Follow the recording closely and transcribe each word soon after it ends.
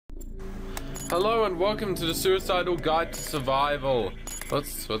Hello and welcome to the Suicidal Guide to Survival.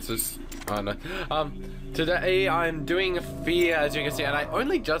 What's this? I don't know. Today I'm doing F.E.A.R, as you can see, and I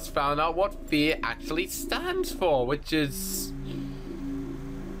only just found out what F.E.A.R actually stands for, which is...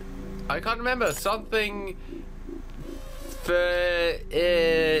 I can't remember. Something... for...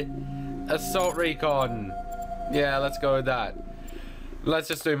 Assault Recon. Yeah, let's go with that. Let's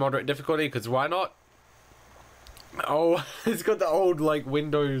just do moderate difficulty, because why not? Oh, it's got the old, like,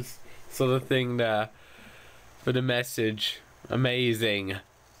 Windows sort of thing there for the message. Amazing.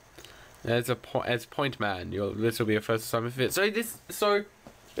 As Point Man, this will be your first assignment for it. So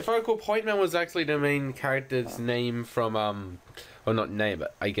if I recall, Point Man was actually the main character's name from well, not name,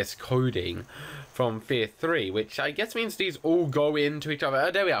 but I guess coding from F.E.A.R 3, which I guess means these all go into each other.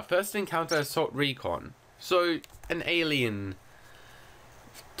 Oh, there we are. First encounter assault recon. So an alien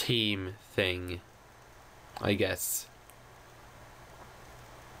team thing, I guess.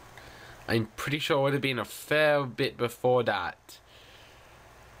 I'm pretty sure it would have been a fair bit before that.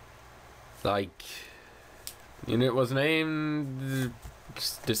 Like, you know, it was named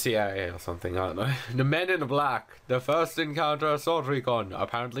the CIA or something, I don't know. The Men in Black, the first encounter assault recon,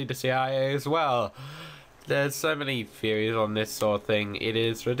 apparently the CIA as well. There's so many theories on this sort of thing, it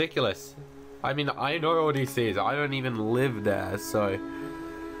is ridiculous. I mean, I know all these things, I don't even live there, so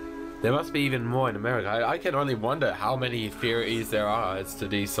there must be even more in America. I can only wonder how many theories there are as to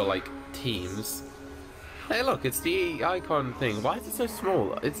these sort of, like, teams. Hey look, it's the icon thing. Why is it so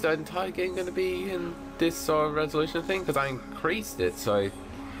small? Is the entire game going to be in this sort of resolution thing? Because I increased it, so...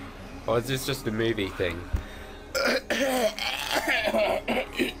 Or is this just a movie thing?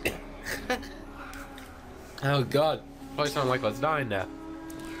 Oh god. Probably sound like I was dying there.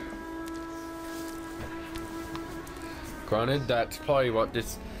 Granted, that's probably what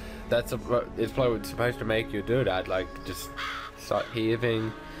this... it's probably what's supposed to make you do that. Like, just start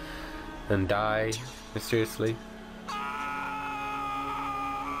heaving and die mysteriously.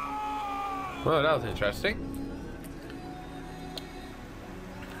 Well, that was interesting.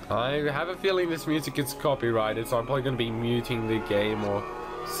 I have a feeling this music is copyrighted, so I'm probably going to be muting the game or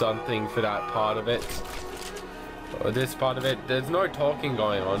something for that part of it. Or this part of it. There's no talking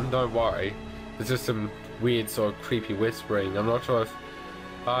going on, don't worry. There's just some weird sort of creepy whispering. I'm not sure if...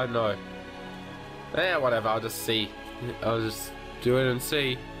 I don't know. Yeah, whatever, I'll just see. I'll just do it and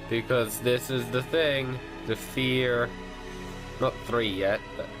see. Because this is the thing, the F.E.A.R. Not 3 yet,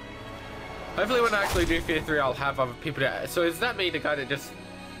 but hopefully when I actually do F.E.A.R 3, I'll have other people to... So is that me, the guy that just...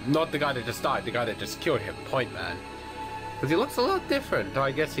 Not the guy that just died, the guy that just killed him, Point Man? Because he looks a lot different.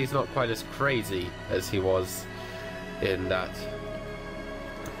 I guess he's not quite as crazy as he was in that.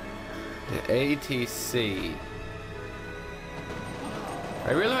 The ATC.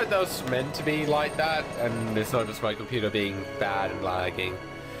 I really hope that was meant to be like that, and it's not just my computer being bad and lagging.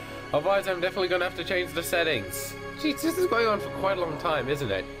 Otherwise, I'm definitely going to have to change the settings. Jeez, this is going on for quite a long time,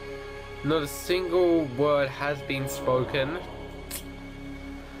 isn't it? Not a single word has been spoken.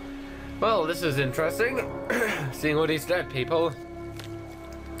 Well, this is interesting. Seeing all these dead people.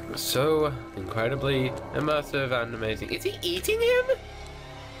 So incredibly immersive and amazing. Is he eating him?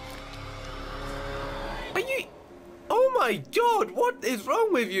 Are you... Oh my god, what is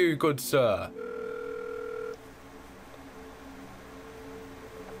wrong with you, good sir?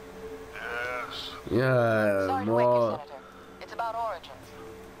 Yeah, sorry to wake you, Senator. It's about origins.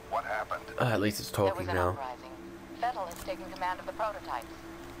 What happened? At least it's talking there was an now. uprising. F.E.A.R has taken command of the prototypes.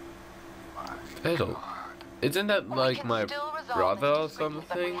 F.E.A.R? Isn't that like my brother or something?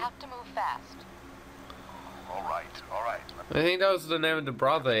 But we have to move fast. All right. I think that was the name of the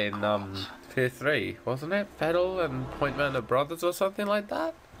brother in F.E.A.R 3, wasn't it? F.E.A.R and Point Man are brothers or something like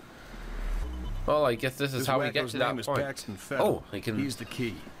that? Well, I guess this is how we get to that point. Oh, I can... He's the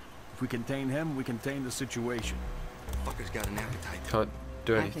key. If we contain him, we contain the situation. Fucker's got an appetite. Can't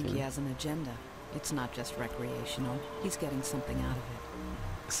do anything. I think he has an agenda. It's not just recreational. He's getting something out of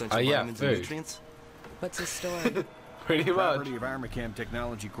it. Essential yeah, vitamins food. and nutrients? What's his story? Pretty much. Property of Armacam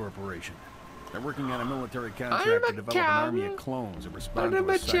Technology Corporation. They're working on a military contract to develop an army of clones that respond to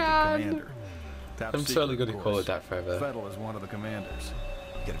a psychic commander. Top I'm totally going to call it that forever. F.E.A.R is one of the commanders.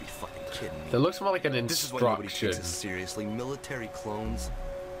 You gotta be fucking kidding me. It looks more like an This is why nobody instruction. takes us seriously. Military clones.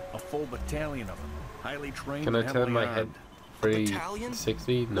 A full battalion of them, highly trained Can I and turn heavily my armed. head Battalion?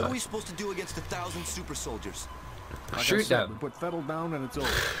 360? What No. are we supposed to do against 1,000 super soldiers? Like I Shoot said, them. we put F.E.A.R down and it's over.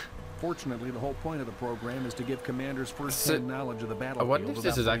 Fortunately, the whole point of the program is to give commanders first-hand knowledge of the I battlefield. wonder if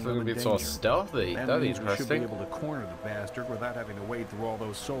this is actually going to be sort of stealthy. That That'd be means we should be interesting. able to corner the bastard without having to wade through all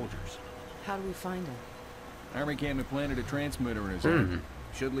those soldiers. How do we find him? Armacam implanted a transmitter in his arm.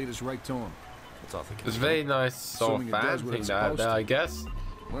 Should lead us right to him. That's all they can It's do. very nice sort of Assuming it fan does what thing it's to have supposed there, to. I guess.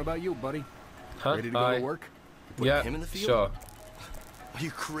 What about you, buddy? Huh? Ready to go to work? Put Yeah, him in the field? sure. Are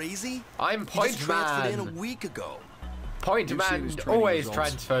you crazy? I'm He just Point transferred in a Man. week ago. Point You've seen Man his training always results.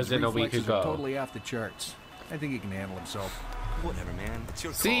 transfers His in a week reflexes are ago. totally off the charts. I think he can handle himself. Whatever, man. It's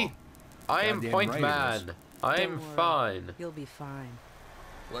your See, call. I am Goddamn Point right it Man. I am Don't worry. fine. He'll be fine.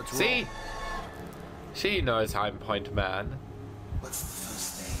 Let's See, she knows I'm Point Man. What's the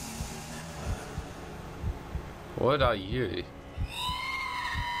first thing? What are you?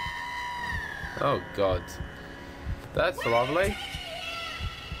 Oh God, that's lovely.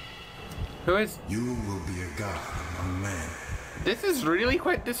 Who is? You will be a god among men. This is really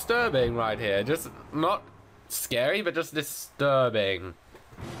quite disturbing right here. Just not scary, but just disturbing.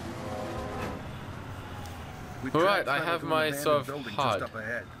 Alright, I have my sort of HUD.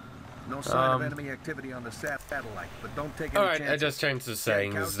 No sign of enemy activity on the satellite, but don't take any Alright, I chances. just changed the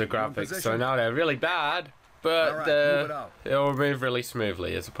settings, the You're in graphics, so position. now they're really bad, but Alright, move it out. it'll move really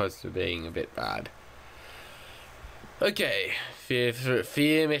smoothly as opposed to being a bit bad. Okay,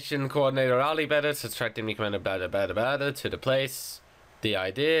 F.E.A.R mission coordinator Ali Better to track enemy commander better to the place. The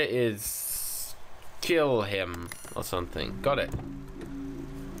idea is kill him or something. Got it.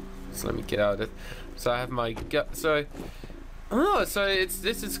 So let me get out of it. So I have my gut. So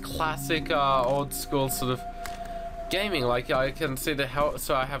this is classic old school sort of gaming. Like I can see the health.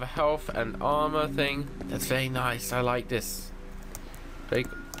 So I have a health and armor thing. That's very nice. I like this.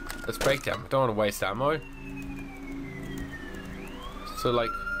 Let's break them. Don't want to waste ammo. So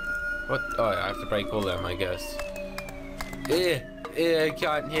like, what? Oh, I have to break all them, I guess. I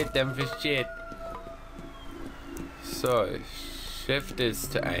can't hit them for shit. So, shift is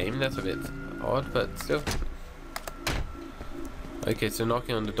to aim. That's a bit odd, but still. Okay, so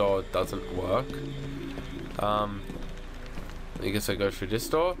knocking on the door doesn't work. I guess I go through this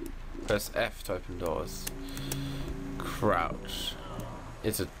door. Press F to open doors. Crouch.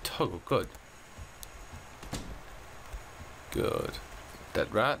 It's a toggle. Good. Good.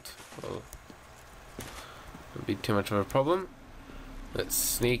 That rat. Well, won't be too much of a problem. Let's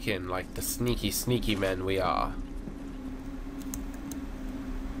sneak in like the sneaky men we are.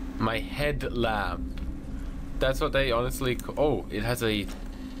 My headlamp. That's what they honestly oh, it has a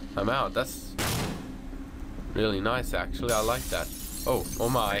amount. That's really nice actually. I like that. Oh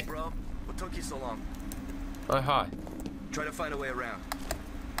my. Hey, bro. What took you so long? Oh hi. Try to find a way around.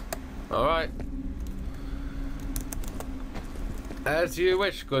 Alright. As you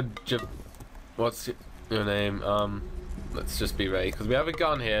wish, good job. What's your name? Let's just be ready, because we have a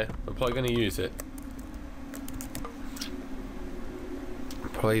gun here. We're probably going to use it.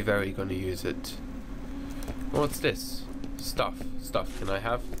 Probably very going to use it. What's this? Stuff. Can I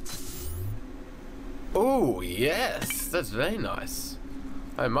have? Oh, yes! That's very nice.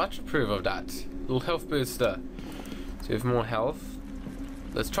 I much approve of that. Little health booster. So we have more health.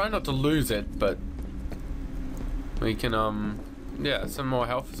 Let's try not to lose it, but we can, yeah, some more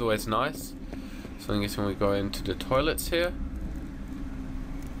health is always nice. So I'm guessing we go into the toilets here.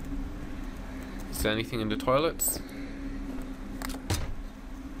 Is there anything in the toilets?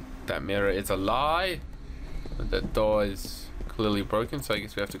 That mirror is a lie. That door is clearly broken, so I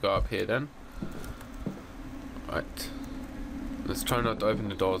guess we have to go up here then. Right. Let's try not to open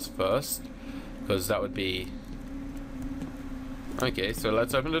the doors first, because that would be... Okay, so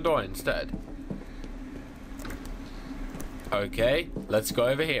let's open the door instead. Okay, let's go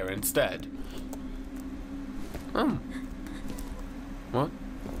over here instead. What?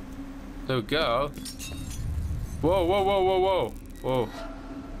 There we go. Whoa.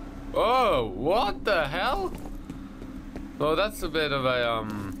 Oh, what the hell? Oh, that's a bit of a,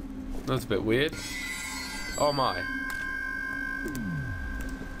 that's a bit weird. Oh my.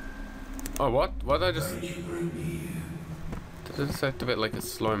 Oh, what? What did I just... Did I just activate like a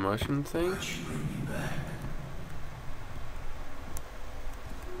slow motion thing?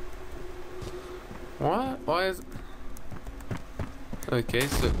 What? Why is... Okay,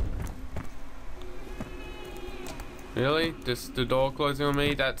 so... Really? Just the door closing on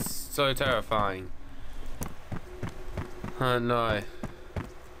me? That's so terrifying. Oh no.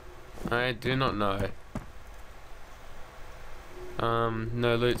 I do not know.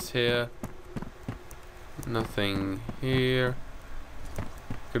 No loots here. Nothing here.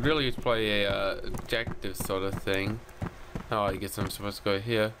 Could really use probably a objective sort of thing. Oh, I guess I'm supposed to go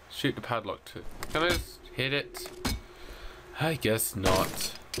here. Shoot the padlock too. Can I just hit it? I guess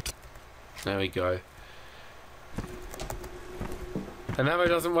not. There we go. And ammo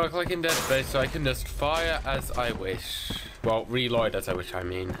doesn't work like in Dead Space, so I can just fire as I wish. Well, reload as I wish, I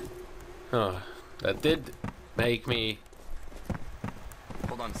mean. Oh, that did make me...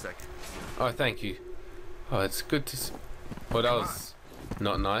 Hold on a sec. Oh, thank you. Oh, it's good to... Well, that was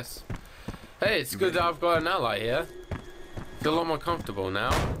not nice. Hey, it's good that I've got an ally here. Feel a lot more comfortable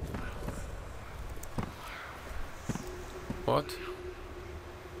now. What?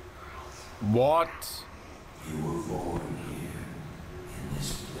 What? You were born here, in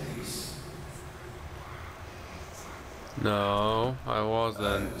this place. No, I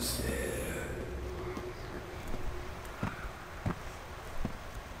wasn't.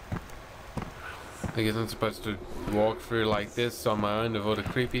 I guess I'm supposed to walk through like this on my own with all the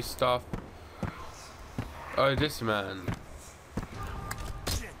creepy stuff. Oh, this man.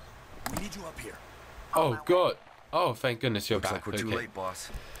 Shit. We need you up here. Oh, God. Oh, thank goodness you're Looks back. like we're too Okay. late, boss.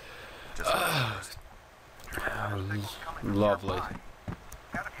 Just Lovely.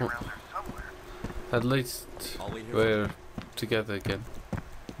 At least I'll wait here. we're together again.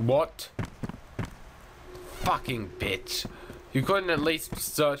 What? Fucking bitch. You couldn't at least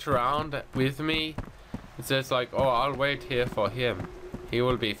search around with me? It says like, oh, I'll wait here for him. He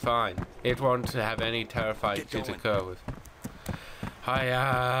will be fine. It won't have any terrifying Get shit going. occur with.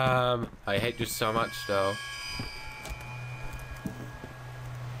 I hate you so much though.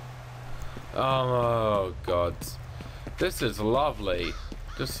 Oh God, this is lovely,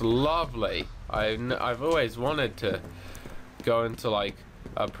 just lovely. I've always wanted to go into like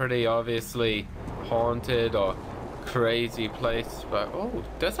a pretty obviously haunted or crazy place, but oh,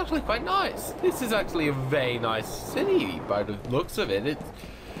 that's actually quite nice. This is actually a very nice city by the looks of it.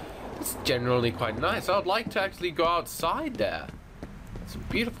 It's generally quite nice. I'd like to actually go outside there. It's a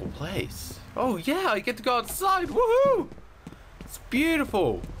beautiful place. Oh yeah, I get to go outside. Woohoo! It's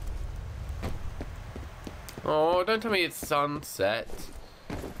beautiful. Oh, don't tell me it's sunset.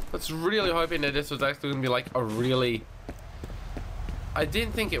 I was really hoping that this was actually going to be like a really... I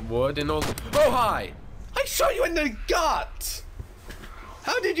didn't think it would and all... Oh, hi! I shot you in the gut!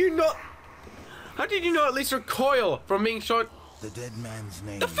 How did you not at least recoil from being shot? The dead man's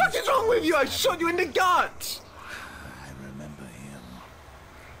name. The fuck is wrong with you? I shot you in the gut! I remember him.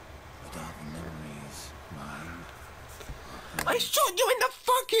 Without memories, mind. I shot you in the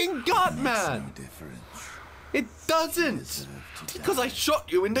fucking gut, man! No difference. It doesn't! Deserve to Because die. I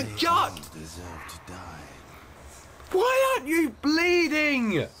shot you in the They gut! all deserve to die. Why aren't you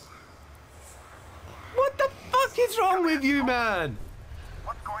bleeding? What the fuck is wrong with you, man?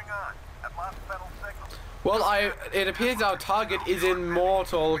 What's going on? That lost federal signal. Well, it appears our target is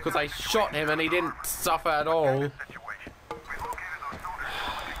immortal because I shot him and he didn't suffer at all. Situation. We located those soldiers in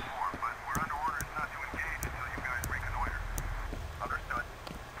F.E.A.R, but we're under orders not to engage until you guys reconnoiter. Understood.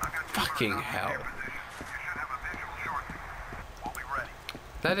 I've got Fucking hell. your position. You should have a visual shortly. We'll be ready.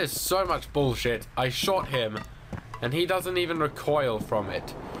 That is so much bullshit. I shot him and he doesn't even recoil from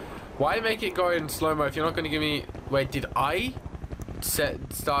it. Why make it go in slow-mo if you're not going to give me... Wait, did I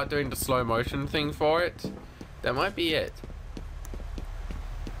start doing the slow motion thing for it? That might be it.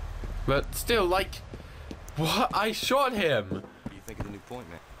 But still, like... What? I shot him! What do you think of the new point,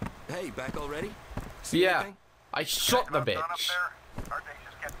 man? Hey, back already? See Yeah. anything? I shot the Done up bitch. there? Our day's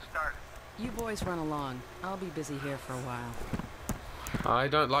just getting started. You boys run along. I'll be busy here for a while. I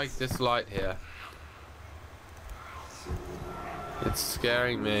don't like this light here. It's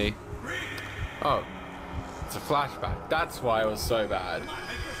scaring me. Oh, it's a flashback. That's why it was so bad.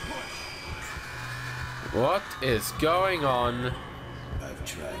 What is going on? I've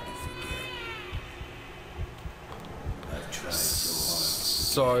tried to forget. I've tried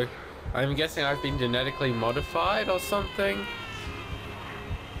so So, I'm guessing I've been genetically modified or something?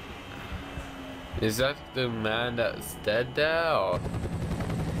 Is that the man that's dead there, or?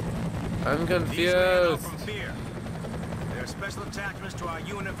 I'm These men are confused. from F.E.A.R. They're special attachments to our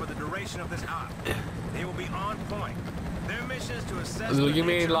unit for the duration of this op. They will be on point. Their mission is to assess the You mean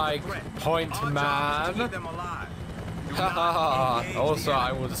nature of the like threat. Point Our job is to Man? keep them alive. Do Ha not ha ha. engage Also, the I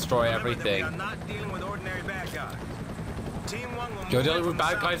enemy. will destroy Remember that everything. we are not dealing with ordinary bad guys. Team 1 will You're move dealing in with from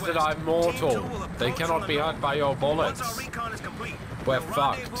bad the guys that southwest. are mortal. Team 2 will They approach cannot from be the hurt north. by your bullets. Once our recon is complete, We're we'll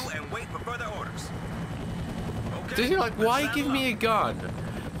fucked. rendezvous and wait for further orders. Okay, Did you like, let's why saddle give me a up. gun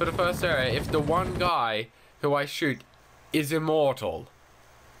for the first area if the one guy who I shoot is immortal?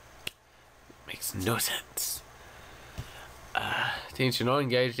 Makes no sense. Teams should not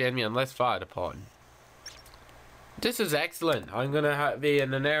engage the enemy unless fired upon. This is excellent. I'm gonna be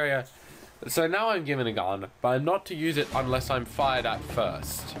in an area. So now I'm given a gun, but I'm not to use it unless I'm fired at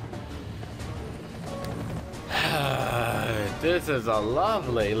first. This is a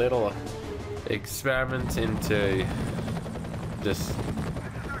lovely little experiment into this.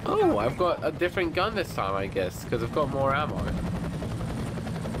 Oh, I've got a different gun this time, I guess, because I've got more ammo.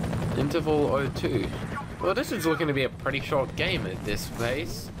 Interval 02. Well, this is looking to be a pretty short game at this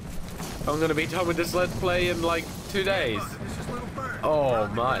pace. I'm going to be done with this Let's Play in like 2 days. Look, it's just little birds. Oh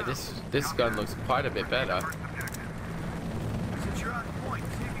my, this gun looks quite a bit better. Since you're on point,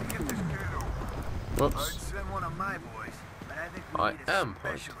 see if you can get this kid over. I'd Whoops. send one of my boys, but I think I we need a am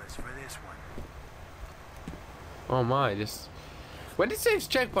point. specialist for this one. Oh my, just... When it saves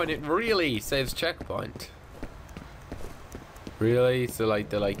checkpoint, it really saves checkpoint. Really? So like,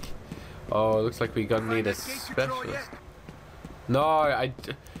 they're like... Oh, it looks like we're gonna need a specialist. No,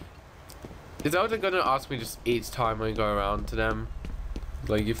 is that what they're gonna ask me just each time I go around to them?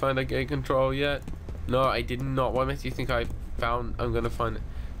 Like, you find a gate control yet? No, I did not. What makes you think I'm gonna find it?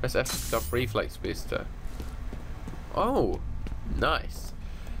 Press F to stop reflex booster. Oh, nice.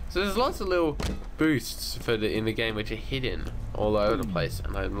 So there's lots of little boosts for in the game which are hidden all over the place,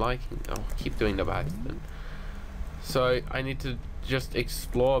 and I'm liking. Oh, I keep doing the back then. So I need to just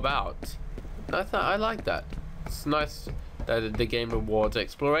explore about. I like that. It's nice that the game rewards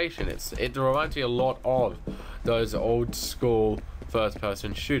exploration. It reminds me a lot of those old school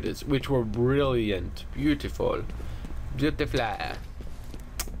first-person shooters, which were brilliant, beautiful.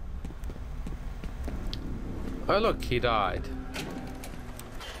 Oh look, he died.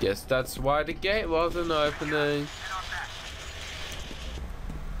 Guess that's why the gate wasn't opening.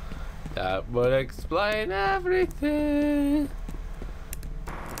 That would explain everything.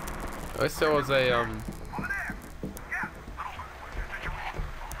 I wish there was a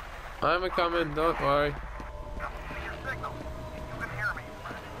I'm a coming, don't worry.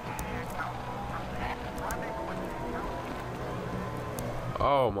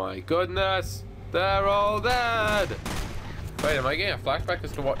 Oh my goodness, they're all dead. Wait, am I getting a flashback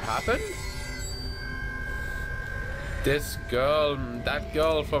as to what happened? This girl, that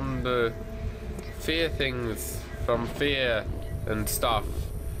girl from the F.E.A.R things, from F.E.A.R and stuff.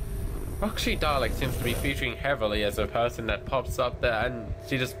 Roxy Dalek seems to be featuring heavily as a person that pops up there, and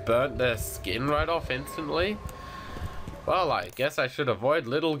she just burnt their skin right off instantly. Well, I guess I should avoid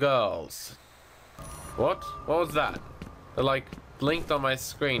little girls. What? What was that? It like blinked on my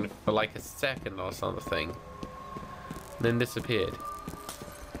screen for like a second or something, then disappeared.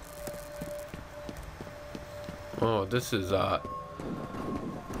 Oh, this is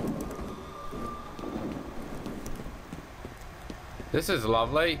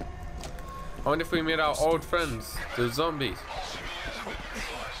lovely. I wonder if we meet our old friends, the zombies.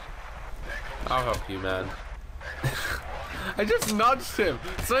 I'll help you, man. I just nudged him.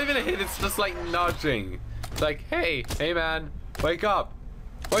 It's not even a hit, it's just like nudging. It's like, hey man, wake up.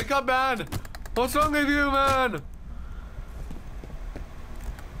 Wake up, man. What's wrong with you, man?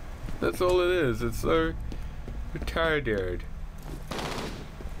 That's all it is. It's so retarded.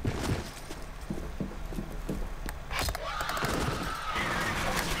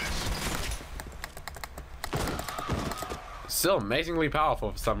 Still amazingly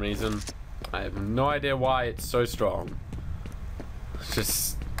powerful for some reason. I have no idea why it's so strong. It's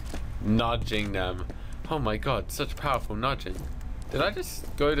just nudging them. Oh my god, such powerful nudging. Did I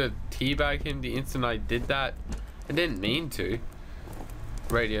just go to teabag him the instant I did that? I didn't mean to.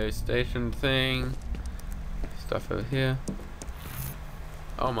 Radio station thing. Stuff over here.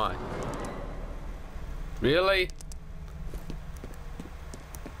 Oh my. Really?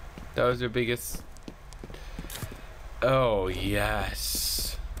 That was your biggest... Oh,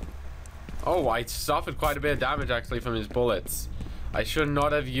 yes. Oh, I suffered quite a bit of damage actually from his bullets. I should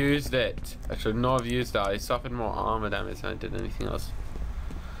not have used it. I should not have used that. I suffered more armor damage than I did anything else.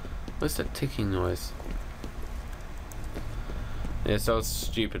 What's that ticking noise? Yes, that was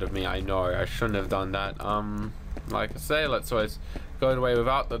stupid of me. I know. I shouldn't have done that. Like I say, let's always go away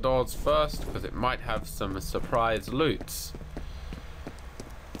without the doors first, because it might have some surprise loots.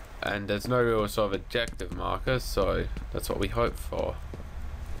 And there's no real sort of objective markers, so that's what we hope for.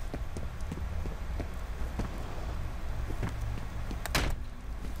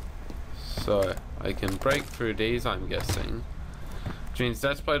 So I can break through these, I'm guessing, which means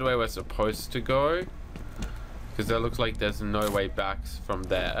that's probably the way we're supposed to go, because that looks like there's no way back from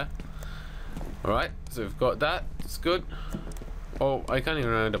there. Alright, so we've got that. It's good. Oh, I can't even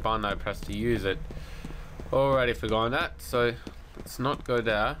remember the button I pressed to use it. Already forgotten that, so let's not go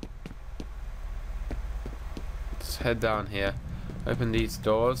there. Let's head down here. Open these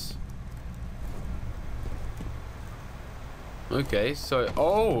doors. Okay, so...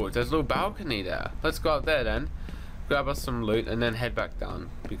 Oh, there's a little balcony there. Let's go up there then. Grab us some loot and then head back down,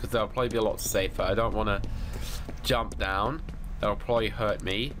 because that'll probably be a lot safer. I don't want to jump down. That'll probably hurt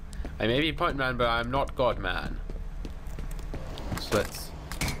me. I may be point man, but I'm not god man. So let's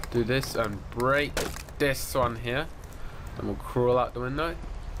do this and break this one here. And we'll crawl out the window.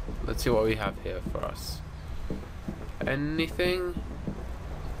 Let's see what we have here for us. Anything?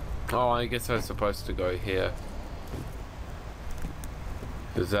 Oh, I guess I was supposed to go here.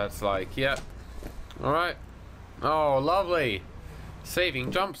 Because that's like, yep. Alright. Oh, lovely.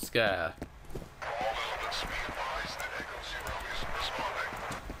 Saving jump scare. All elements be advised that Echo 0 is responding.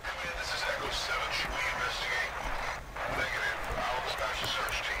 Command, this is Echo 7. Should we investigate? Negative. I'll dispatch a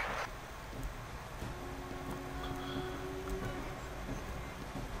search team.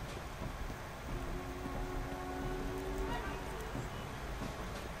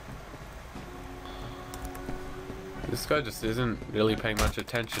 This guy just isn't really paying much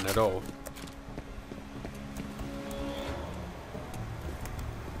attention at all.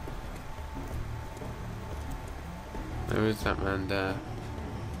 There is that man there.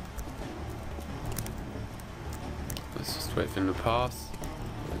 Let's just wait for him to pass.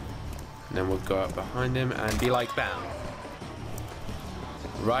 And then we'll go up behind him and be like, bam.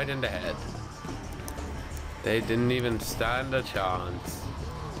 Right in the head. They didn't even stand a chance.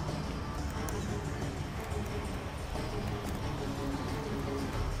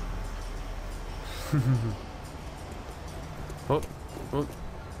 Oh, oh.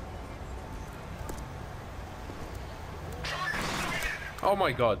 Oh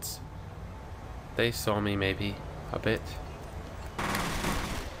my god. They saw me maybe a bit.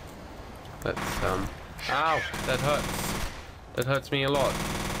 Let's ow, that hurts. That hurts me a lot.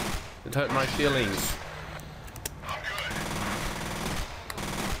 It hurt my feelings.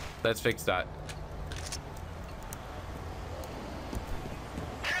 Let's fix that.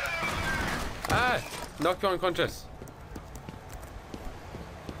 Ah! Knocked you unconscious.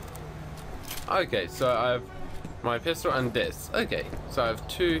 Okay, so I have my pistol and this. Okay, so I have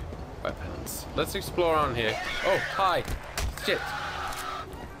 2 weapons. Let's explore around here. Oh, hi! Shit!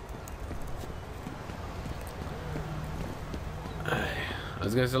 I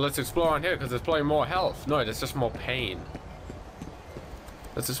was gonna say let's explore around here because there's probably more health. No, there's just more pain.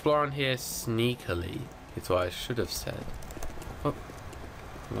 Let's explore around here sneakily. It's what I should have said. Oh,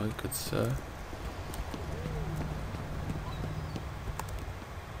 hello, good sir.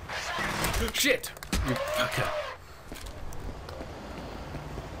 Shit! You fucker.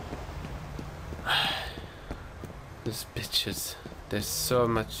 These bitches. There's so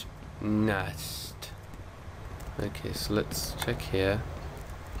much nest. Okay, so let's check here.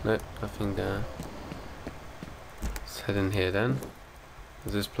 Nope, nothing there. Let's head in here then.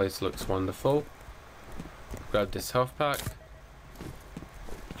 This place looks wonderful. Grab this health pack.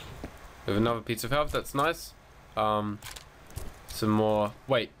 We have another piece of health, that's nice. Some more.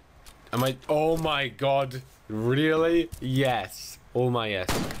 Wait. Am I? Oh my god! Really? Yes. Oh my yes.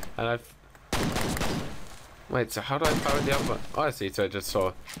 And I've. Wait. So how do I fire the other one? Oh, I see. So I just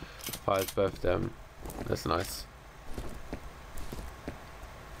saw fired both of them. That's nice.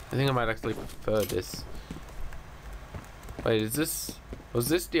 I think I might actually prefer this. Wait, is this? Was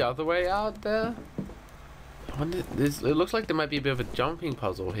this the other way out there? I wonder. This. It looks like there might be a bit of a jumping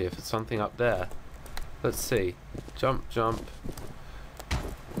puzzle here for something up there. Let's see. Jump, jump.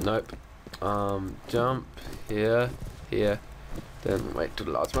 Nope. Jump here, here, then wait till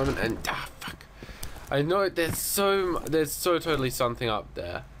the last moment, and fuck. I know there's so totally something up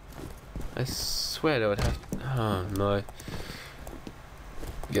there. I swear there would have. Oh no.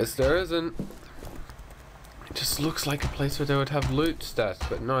 Guess there isn't. It just looks like a place where they would have loot stats,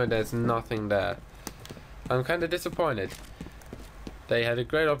 but no, there's nothing there. I'm kind of disappointed. They had a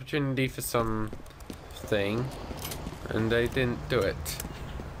great opportunity for something, and they didn't do it.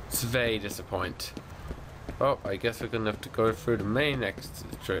 It's very disappointing. Oh, I guess we're gonna have to go through the main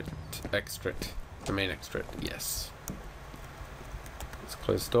extract. The main extract, yes. Let's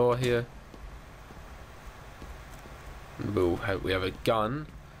close the door here. We have a gun.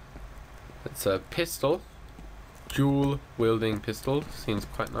 It's a pistol. Dual wielding pistol. Seems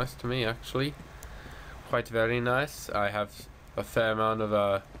quite nice to me actually. Quite very nice. I have a fair amount of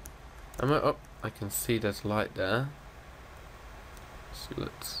oh, I can see there's light there. So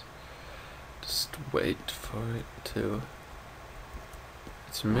let's just wait for it to.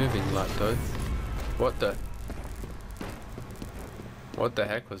 It's moving light though. What the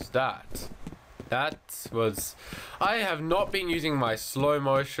heck was that? That was. I have not been using my slow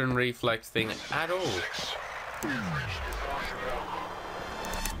motion reflex thing at all.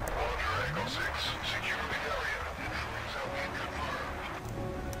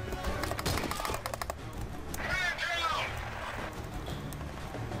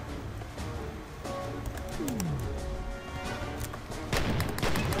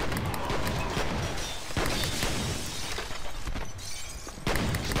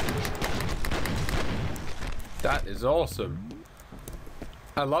 That is awesome.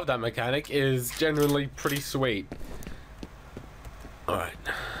 I love that mechanic. It is genuinely pretty sweet. Alright.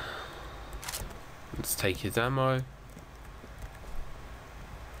 Let's take his ammo.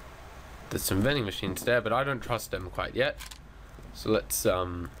 There's some vending machines there, but I don't trust them quite yet. So let's,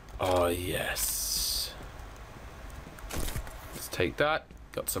 oh yes. Let's take that.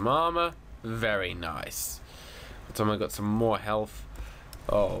 Got some armor. Very nice. Got some more health.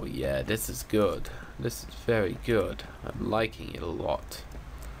 Oh yeah, this is good. This is very good. I'm liking it a lot.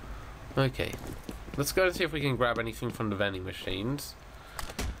 Okay. Let's go and see if we can grab anything from the vending machines.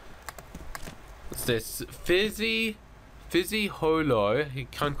 What's this? Fizzy Holo. You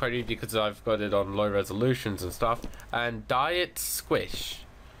can't quite read it because I've got it on low resolutions and stuff. And Diet Squish.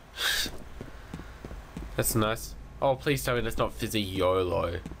 That's nice. Oh, please tell me that's not Fizzy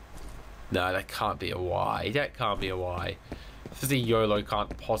YOLO. No, that can't be a Y. That can't be a Y. Fizzy YOLO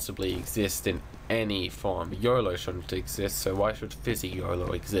can't possibly exist in any form. YOLO shouldn't exist, so why should Fizzy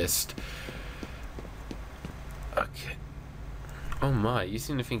YOLO exist? Okay. Oh my, you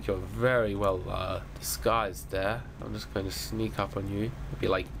seem to think you're very well disguised there. I'm just going to sneak up on you. Be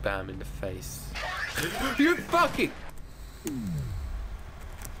like bam in the face. You fucking...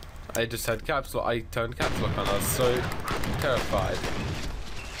 I just had caps lock. I turned caps lock on. I was so terrified.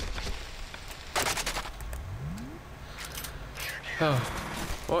 Oh,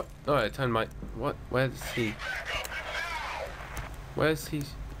 what? No, I turned my... What? Where's he? Where's he?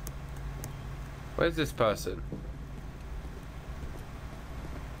 Where's this person?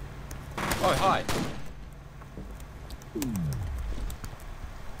 Oh, hi.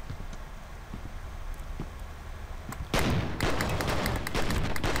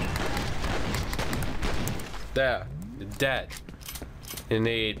 There. You're dead. You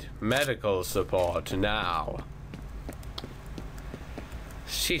need medical support now.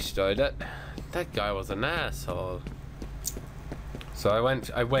 Sheesh, though, that guy was an asshole. So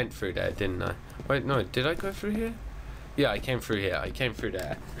I went through there, didn't I? Wait, no, did I go through here? Yeah, I came through here. I came through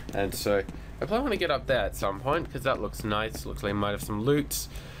there. And so I probably want to get up there at some point because that looks nice. Looks like I might have some loot.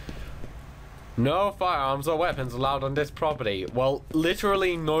 No firearms or weapons allowed on this property. Well,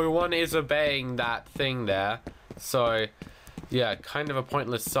 literally no one is obeying that thing there. So, yeah, kind of a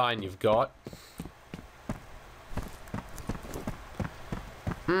pointless sign you've got.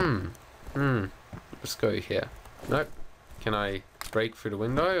 Let's go here. Nope. Can I break through the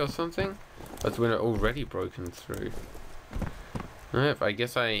window or something? That's the window already broken through. Nope, I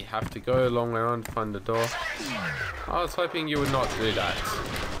guess I have to go a long way around to find the door. I was hoping you would not do that.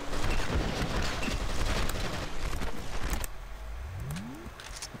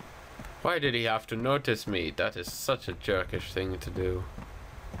 Why did he have to notice me? That is such a jerkish thing to do.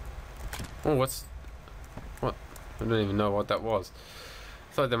 Oh, what's... What? I don't even know what that was.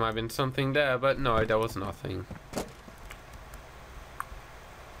 Thought there might have been something there, but no, there was nothing.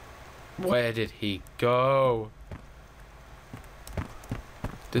 Where did he go?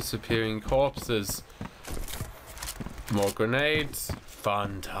 Disappearing corpses. More grenades.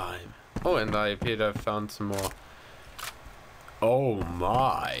 Fun time. Oh, and I appear to have found some more. Oh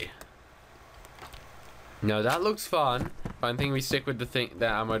my. Now that looks fun. I think we stick with the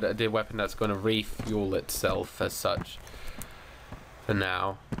ammo, the weapon that's going to refuel itself as such. For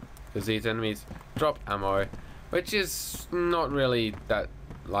now, because these enemies drop ammo, which is not really that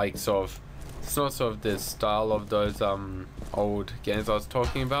like it's not sort of the style of those old games I was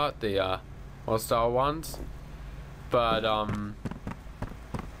talking about, the old style ones. But oh,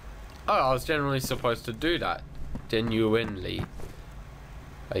 I was generally supposed to do that genuinely,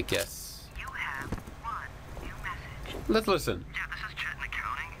 I guess. You have one new message. Let's listen. Yeah, this is Chet in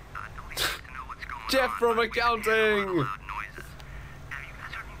accounting. Nobody wants to know what's going Jeff on. from accounting.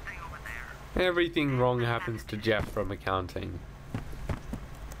 Everything wrong happens to Jeff from accounting.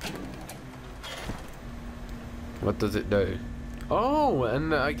 What does it do? Oh,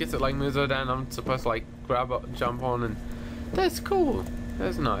 and I guess it like moves her down. I'm supposed to like grab up, jump on, and that's cool.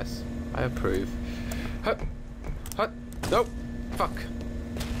 That's nice. I approve. Hut, hut. Nope. Fuck.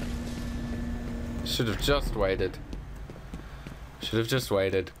 Should have just waited. Should have just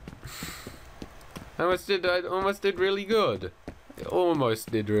waited. I almost did really good. I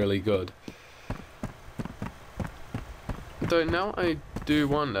almost did really good. So now I do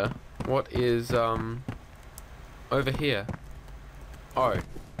wonder what is over here.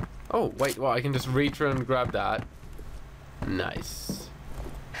 Oh wait, well I can just reach around and grab that. Nice.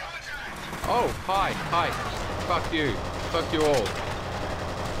 Oh, hi. Fuck you all.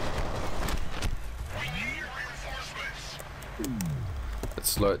 Let's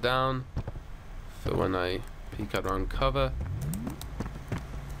slow it down for when I peek out around cover.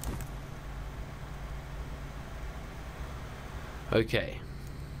 Okay.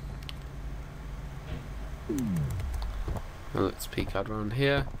 Now let's peek out around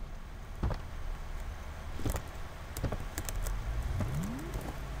here.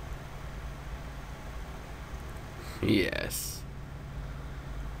 Yes.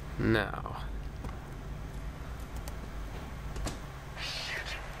 Now.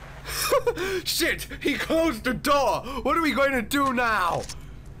 Shit! He closed the door! What are we going to do now?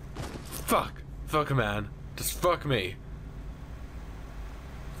 Fuck. Fuck, man. Just fuck me.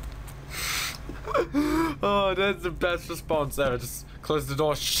 Oh, that's the best response ever. Just close the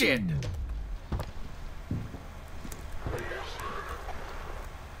door. Shit!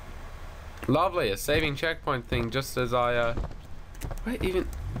 Lovely, a saving checkpoint thing just as I, wait, even...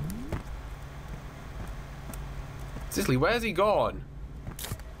 Seriously, where's he gone?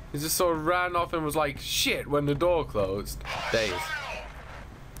 He just sort of ran off and was like, shit, when the door closed. Days.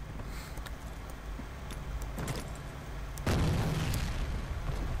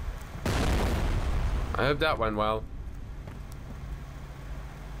 I hope that went well.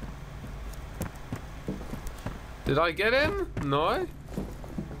 Did I get him? No?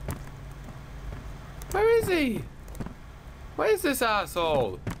 Where is he? Where is this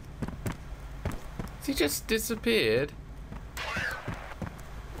asshole? Has he just disappeared?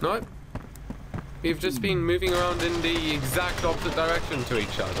 Nope. We've just been moving around in the exact opposite direction to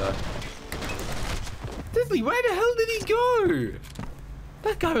each other. Disley, where the hell did he go?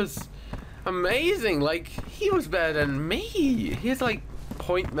 That guy was amazing. Like, he was better than me. He's like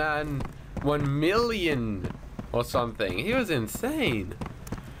point man 1 million or something. He was insane.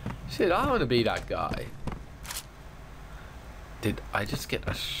 Shit, I want to be that guy. Did I just get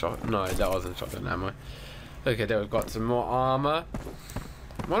a shot? No, that wasn't shotgun ammo. Okay, there we've got some more armor.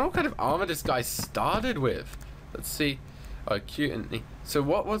 I wonder what kind of armor this guy started with. Let's see. Oh, cute and neat. So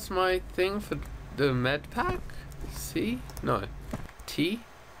what was my thing for the med pack? C? No. T?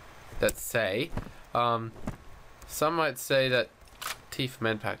 That's say. Some might say that T for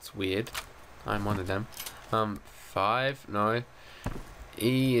med pack's weird. I'm one of them. 5? No.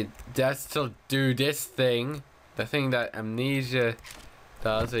 E, that's to do this thing. The thing that amnesia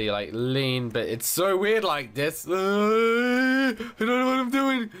does, where you like lean, but it's so weird like this. I don't know what I'm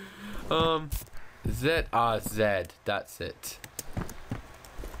doing. Z, Z, that's it.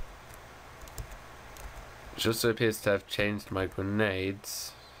 Just appears to have changed my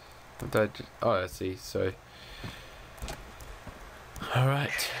grenades. Oh, I see, so.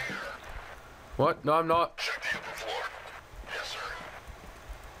 Alright. What? No, I'm not. Check the upper floor. Yes, sir.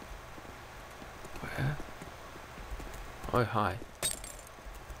 Where? Oh, hi.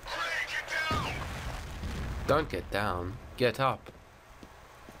 Hey, get down! Don't get down. Get up.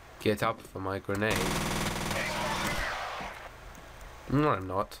 Get up for my grenade. No, I'm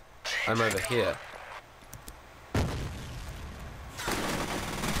not. I'm over here. We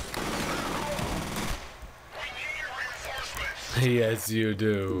need your reinforcements. Yes, you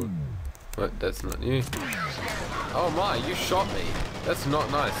do. What? That's not you. Oh my, you shot me. That's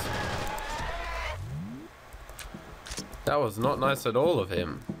not nice. That was not nice at all of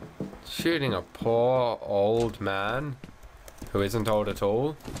him. Shooting a poor old man who isn't old at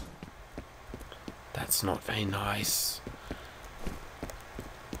all. That's not very nice.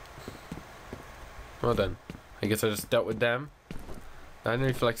 Well then, I guess I just dealt with them. And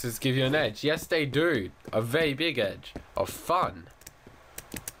reflexes give you an edge. Yes, they do. A very big edge of fun.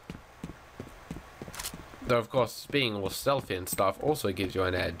 Though, of course, being all stealthy and stuff also gives you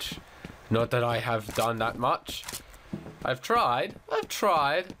an edge. Not that I have done that much. I've tried,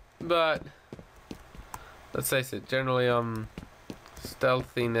 but let's face it, generally,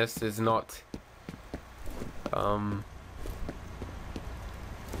 stealthiness is not, let's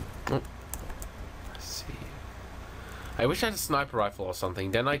see. I wish I had a sniper rifle or something,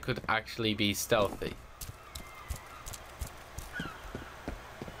 then I could actually be stealthy.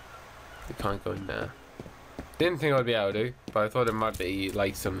 You can't go in there. Didn't think I'd be able to, but I thought it might be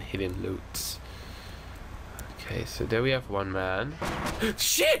like some hidden loots. Okay, so there we have one man.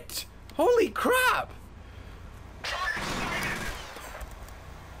 Shit! Holy crap!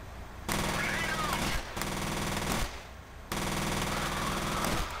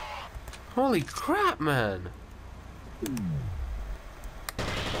 Holy crap, man!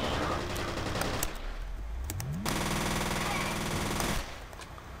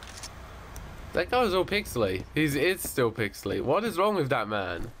 That guy was all pixely. It's still pixely. What is wrong with that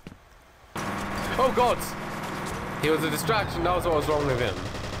man? Oh god! He was a distraction, that was what was wrong with him.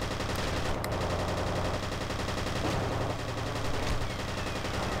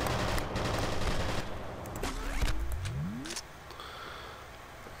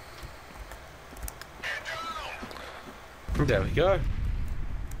 There we go.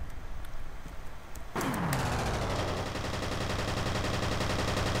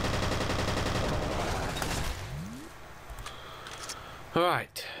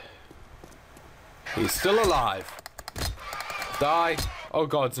 Alright. He's still alive. Die! Oh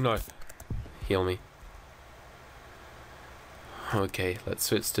god, no. Heal me. Okay, let's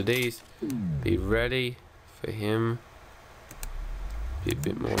switch to these. Be ready for him. Be a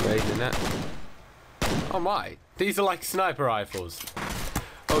bit more ready than that. Oh my! These are like sniper rifles.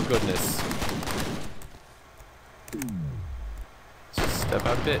 Oh goodness. Just step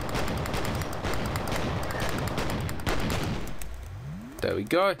out a bit. There we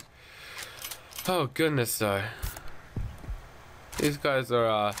go. Oh goodness though. These guys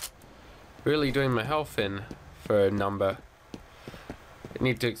are really doing my health in for a number. I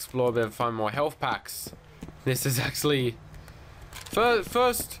need to explore a bit and find more health packs. This is actually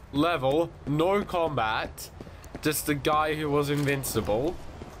first level, no combat, just the guy who was invincible.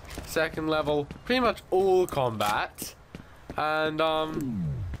 Second level, pretty much all combat. And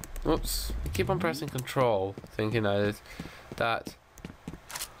oops, I keep on pressing control, thinking that.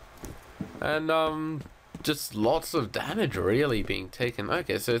 And just lots of damage really being taken.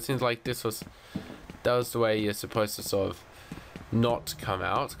 Okay, so it seems like that was the way you're supposed to sort of not come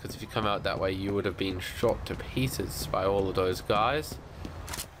out, because if you come out that way you would have been shot to pieces by all of those guys.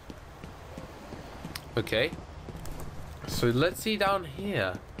 Okay, so let's see down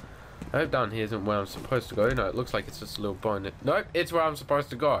here. I hope down here isn't where I'm supposed to go. No, it looks like it's just a little bonnet. Nope, it's where I'm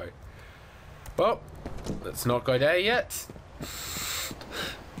supposed to go. Well, let's not go there yet.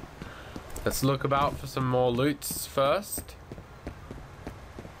 Let's look about for some more loots first.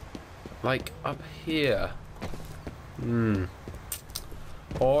 Like up here.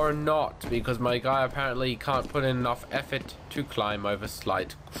 Or not, because my guy apparently can't put in enough effort to climb over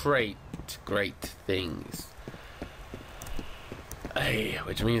slight great things. Hey,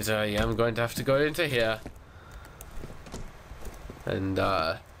 which means I am going to have to go into here. And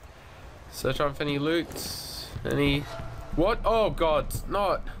search around for any loot. Any what? Oh god,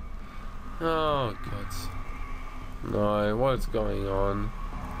 not. Oh god. No, what's going on?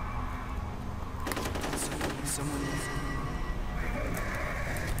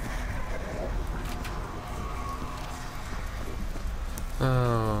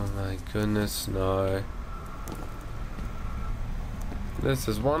 Oh my goodness, no. This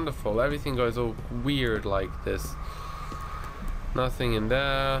is wonderful. Everything goes all weird like this. Nothing in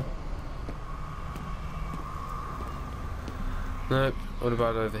there. Nope. What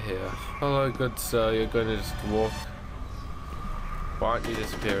about over here? Hello, good sir. You're going to just walk. Why aren't you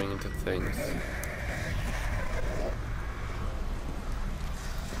disappearing into things?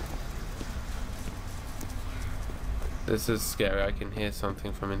 This is scary. I can hear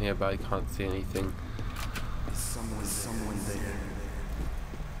something from in here, but I can't see anything. Someone there.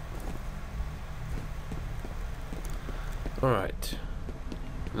 Alright.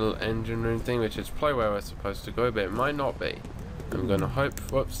 Little engine room thing, which is probably where we're supposed to go, but it might not be. I'm gonna hope,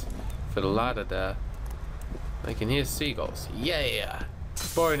 whoops, for the ladder there. I can hear seagulls. Yeah!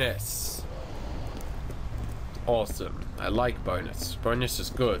 Bonus! Awesome. I like bonus. Bonus is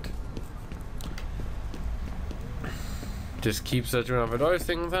good. Just keep searching around for those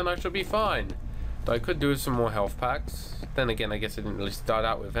things and I should be fine. But I could do some more health packs. Then again, I guess I didn't really start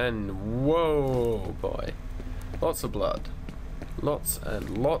out with and whoa boy. Lots of blood. Lots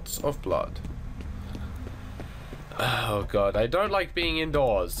and lots of blood. Oh god, I don't like being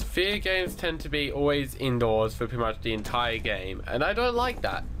indoors. F.E.A.R games tend to be always indoors for pretty much the entire game, and I don't like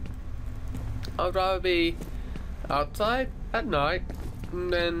that. I'd rather be outside at night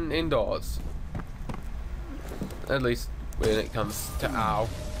than indoors. At least when it comes to ow.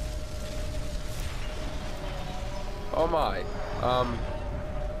 Oh my.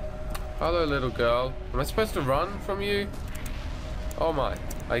 Hello little girl. Am I supposed to run from you? Oh my.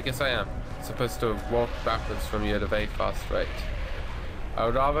 I guess I am. Supposed to walk backwards from you at a very fast rate. I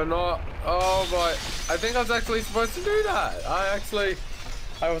would rather not. Oh boy. I think I was actually supposed to do that. I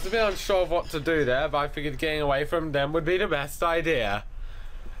was a bit unsure of what to do there, but I figured getting away from them would be the best idea.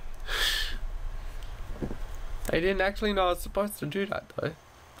 I didn't actually know I was supposed to do that though.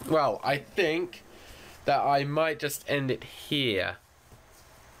 Well, I think that I might just end it here.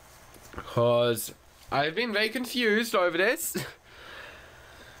 Because I've been very confused over this.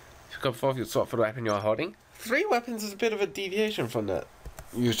 Go before you swap for the weapon you're holding. 3 weapons is a bit of a deviation from that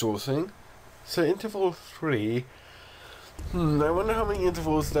usual thing. So interval 3. I wonder how many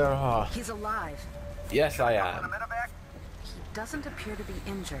intervals there are. He's alive. Yes, I am. He doesn't appear to be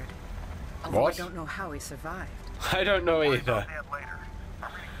injured. Although What? I don't know how he survived. I don't know either.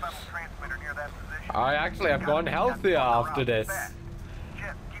 I actually have gone healthier after this.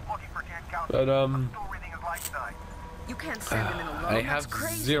 But You can't send him in alone. I have That's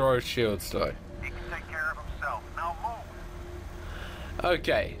crazy. 0 shields though. He can take care of himself. Now move.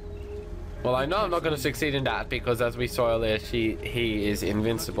 Okay. Well, I know I'm not going to succeed in that because, as we saw earlier, he is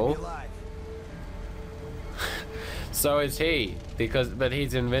invincible. So is he, but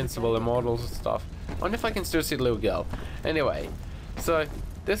he's invincible, immortal stuff. I wonder if I can still see the little girl. Anyway, so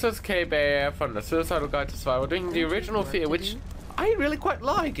this was Caberea from the Suicidal Guide to Survival, doing the original F.E.A.R, which I really quite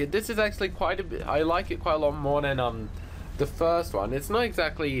like it. This is actually quite a bit. I like it quite a lot more than the first one. It's not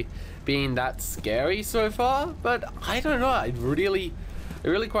exactly being that scary so far, but I don't know. I really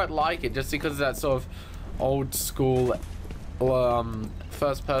quite like it just because of that sort of old school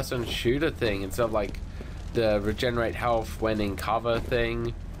first person shooter thing instead of like the regenerate health when in cover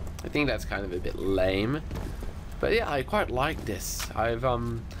thing. I think that's kind of a bit lame, but yeah, I quite like this. I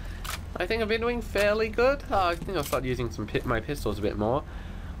think I've been doing fairly good. I think I'll start using my pistols a bit more.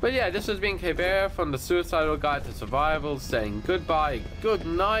 But yeah, this has been Caberea from the Suicidal Guide to Survival, saying goodbye, good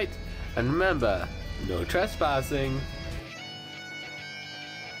night, and remember, no trespassing.